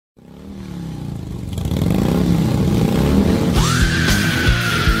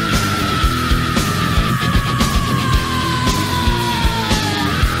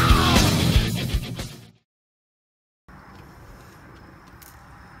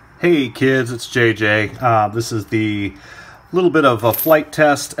Hey kids, it's JJ. This is the little bit of a flight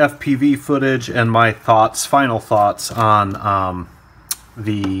test FPV footage and my thoughts, final thoughts on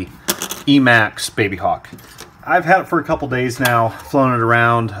the Emax BabyHawk. I've had it for a couple days now, flown it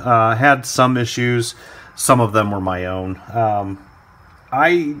around, had some issues. Some of them were my own.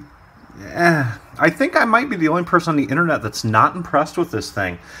 I think I might be the only person on the internet that's not impressed with this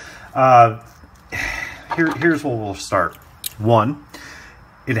thing. Here's where we'll start. One,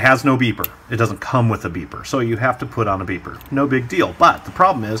 it has no beeper. It doesn't come with a beeper, so you have to put on a beeper. No big deal, but the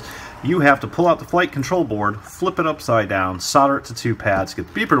problem is you have to pull out the flight control board, flip it upside down, solder it to two pads,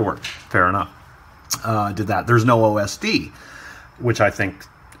 get the beeper to work. Fair enough. Did that. There's no OSD, which I think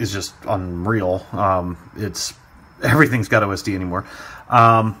is just unreal. Everything's got OSD anymore.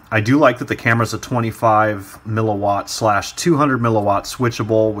 I do like that the camera's a 25 milliwatt / 200 milliwatt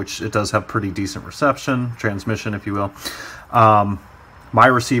switchable, which it does have pretty decent reception, transmission, if you will. My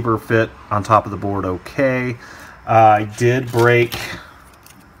receiver fit on top of the board okay. I did break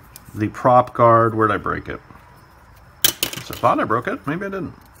the prop guard. Where'd I break it? So I thought I broke it. Maybe I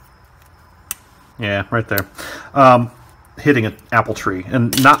didn't. Yeah, right there. Hitting an apple tree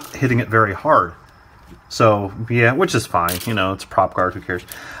and not hitting it very hard. So, yeah, which is fine. You know, it's a prop guard. Who cares?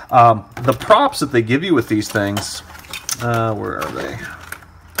 The props that they give you with these things, where are they?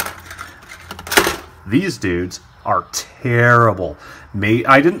 These dudes are terrible.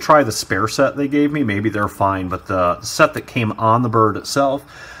 I didn't try the spare set they gave me. Maybe they're fine, but the set that came on the bird itself,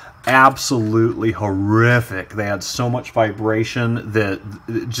 absolutely horrific. They had so much vibration that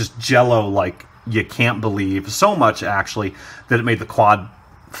just jello like you can't believe. So much, actually, that it made the quad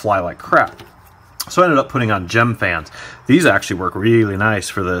fly like crap. So I ended up putting on gem fans. These actually work really nice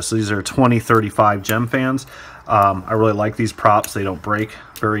for this. These are 2035 gem fans. I really like these props. They don't break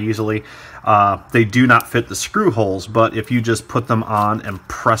very easily. They do not fit the screw holes, but if you just put them on and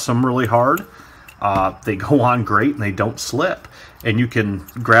press them really hard, they go on great and they don't slip. And you can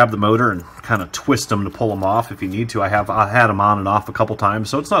grab the motor and kind of twist them to pull them off if you need to. I had them on and off a couple times,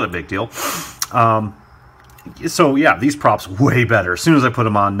 so it's not a big deal. So yeah, these props way better. As soon as I put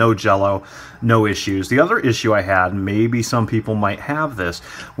them on, no jello, no issues. The other issue I had, maybe some people might have this,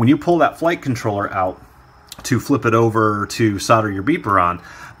 when you pull that flight controller out to flip it over to solder your beeper on,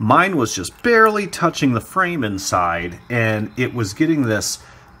 mine was just barely touching the frame inside, and it was getting this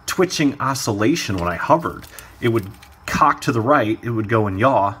twitching oscillation when I hovered. It would cock to the right, it would go and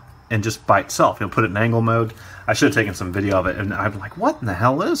yaw, and just by itself, put it in angle mode. I should have taken some video of it, and I'm like, what in the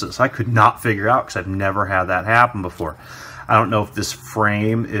hell is this? I could not figure out because I've never had that happen before. I don't know if this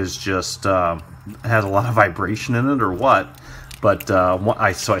frame is just has a lot of vibration in it or what, but so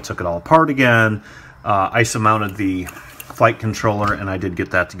I took it all apart again. ISO mounted the flight controller, and I did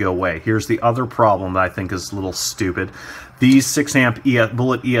get that to go away. Here's the other problem that I think is a little stupid. These 6 amp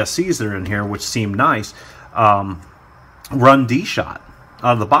bullet ESCs that are in here, which seem nice, run D-Shot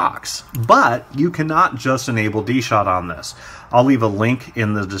out of the box, but you cannot just enable D-Shot on this. I'll leave a link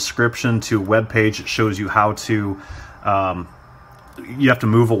in the description to a web page that shows you how to you have to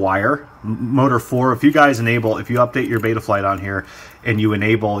move a wire. Motor 4, if you update your Betaflight on here and you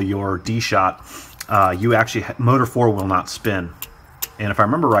enable your D-Shot, you actually, motor 4 will not spin. And if I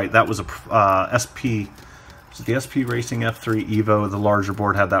remember right, that was a SP, was it the SP Racing F3 Evo, the larger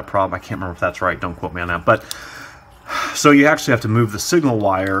board had that problem. I can't remember if that's right, don't quote me on that. But so you actually have to move the signal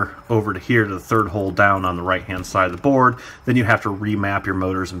wire over to here to the third hole down on the right hand side of the board. Then you have to remap your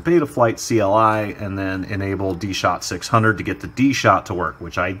motors in Betaflight CLI and then enable D-Shot 600 to get the D-Shot to work,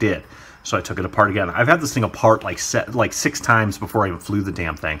 which I did. So I took it apart again. I've had this thing apart like 6 times before I even flew the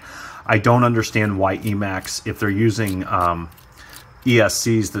damn thing. I don't understand why Emax, if they're using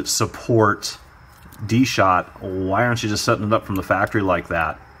ESCs that support D-Shot, why aren't you just setting it up from the factory like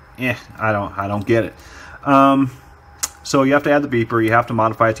that? I don't get it. So you have to add the beeper, you have to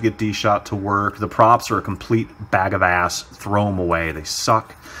modify it to get D-Shot to work. The props are a complete bag of ass. Throw them away. They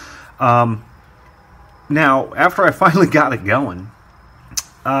suck. Now, after I finally got it going,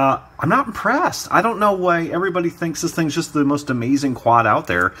 I'm not impressed. I don't know why everybody thinks this thing's just the most amazing quad out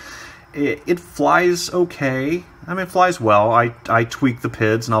there. It flies okay. I mean, it flies well. I tweak the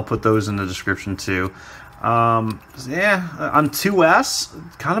PIDs, and I'll put those in the description too. Yeah, on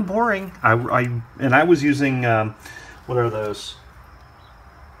 2S, kind of boring. I was using, what are those?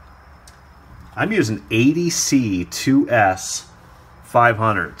 I'm using 80C 2S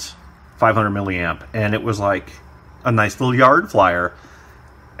 500s, 500 milliamp, and it was like a nice little yard flyer.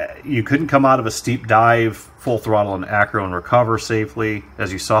 You couldn't come out of a steep dive full throttle and acro and recover safely.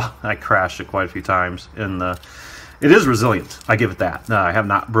 As you saw, I crashed it quite a few times. It is resilient, I give it that. I have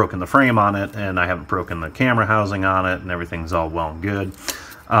not broken the frame on it, and I haven't broken the camera housing on it, and everything's all well and good.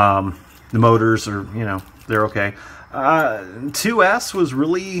 The motors are, you know, they're okay. 2S was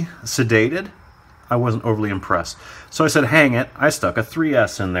really sedated. I wasn't overly impressed. So I said, hang it. I stuck a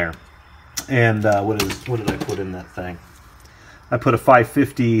 3S in there. And what did I put in that thing? I put a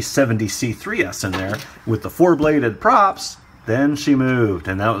 550-70C 3S in there with the 4-bladed props. Then she moved,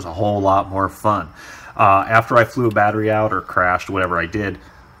 and that was a whole lot more fun. After I flew a battery out or crashed, whatever I did,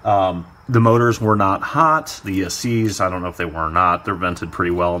 the motors were not hot. The ESCs, I don't know if they were or not. They're vented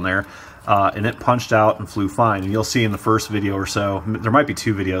pretty well in there. And it punched out and flew fine. And you'll see in the first video or so, there might be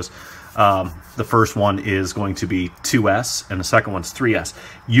 2 videos. The first one is going to be 2S, and the second one's 3S.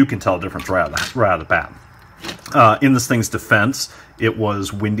 You can tell the difference right out of the bat. In this thing's defense, it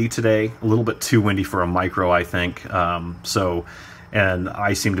was windy today, a little bit too windy for a micro, I think. And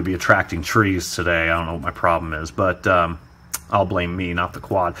I seem to be attracting trees today. I don't know what my problem is, but I'll blame me, not the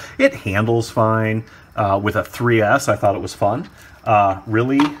quad. It handles fine. With a 3S, I thought it was fun.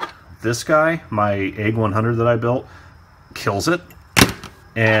 Really, this guy, my Egg 100 that I built, kills it.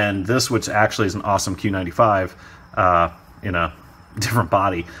 And this, which actually is an awesome Q95 in a different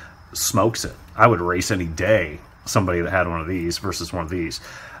body, smokes it. I would race any day somebody that had one of these versus one of these.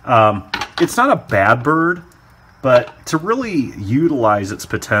 It's not a bad bird, but to really utilize its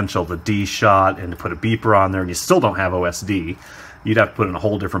potential, the D-shot, and to put a beeper on there, and you still don't have OSD, you'd have to put in a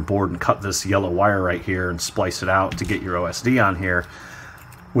whole different board and cut this yellow wire right here and splice it out to get your OSD on here,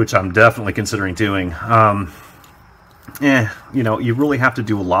 which I'm definitely considering doing. You know, you really have to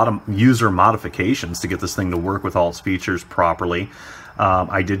do a lot of user modifications to get this thing to work with all its features properly.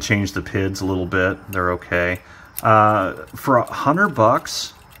 I did change the PIDs a little bit. They're okay. For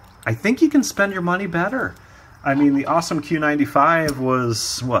 $100, I think you can spend your money better. I mean, the awesome Q95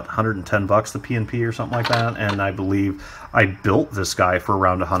 was, what, 110 bucks, the PNP or something like that, and I believe I built this guy for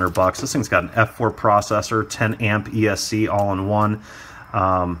around 100 bucks. This thing's got an F4 processor, 10 amp ESC all in one.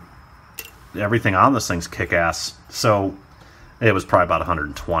 Everything on this thing's kick-ass, so it was probably about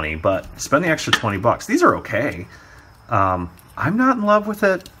 120, but spend the extra 20 bucks. These are okay. I'm not in love with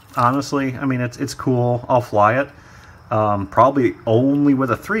it, honestly. I mean, it's cool. I'll fly it. Probably only with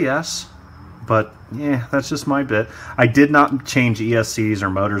a 3S, but yeah, that's just my bit. I did not change ESCs or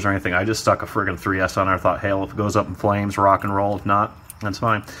motors or anything. I just stuck a friggin' 3S on there. I thought, hell, if it goes up in flames, rock and roll. If not, that's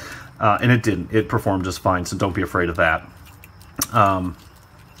fine. And it didn't. It performed just fine, so don't be afraid of that.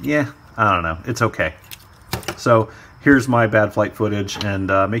 Yeah, I don't know. It's okay. So here's my bad flight footage,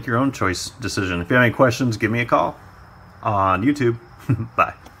 and make your own choice decision. If you have any questions, give me a call on YouTube.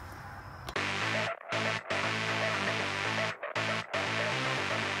 Bye.